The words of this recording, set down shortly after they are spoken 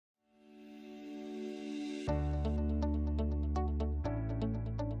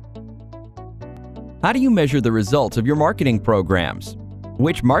How do you measure the results of your marketing programs?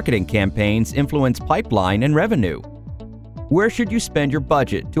 Which marketing campaigns influence pipeline and revenue? Where should you spend your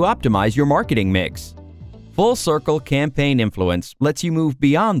budget to optimize your marketing mix? Full Circle Campaign Influence lets you move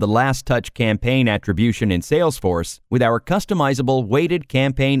beyond the last touch campaign attribution in Salesforce with our customizable weighted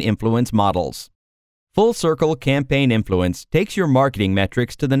campaign influence models. Full Circle Campaign Influence takes your marketing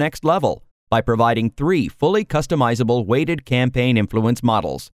metrics to the next level by providing 3 fully customizable weighted campaign influence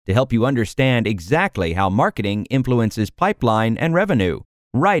models to help you understand exactly how marketing influences pipeline and revenue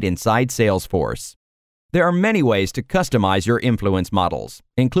right inside Salesforce. There are many ways to customize your influence models,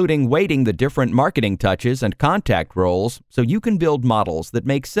 including weighting the different marketing touches and contact roles so you can build models that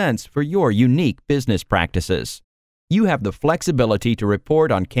make sense for your unique business practices. You have the flexibility to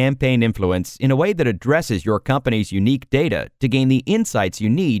report on campaign influence in a way that addresses your company's unique data to gain the insights you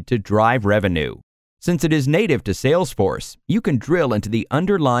need to drive revenue. Since it is native to Salesforce, you can drill into the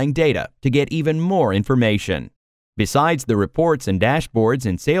underlying data to get even more information. Besides the reports and dashboards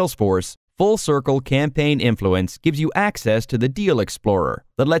in Salesforce, Full Circle Campaign Influence gives you access to the Deal Explorer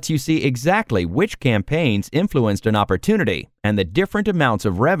that lets you see exactly which campaigns influenced an opportunity and the different amounts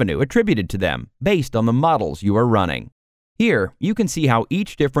of revenue attributed to them based on the models you are running. Here, you can see how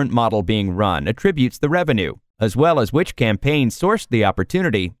each different model being run attributes the revenue, as well as which campaign sourced the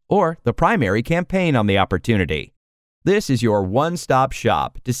opportunity or the primary campaign on the opportunity. This is your one-stop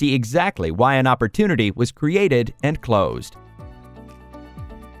shop to see exactly why an opportunity was created and closed.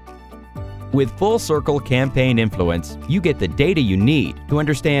 With Full Circle Campaign Influence, you get the data you need to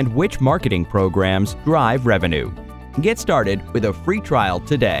understand which marketing programs drive revenue. Get started with a free trial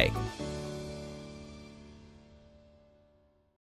today.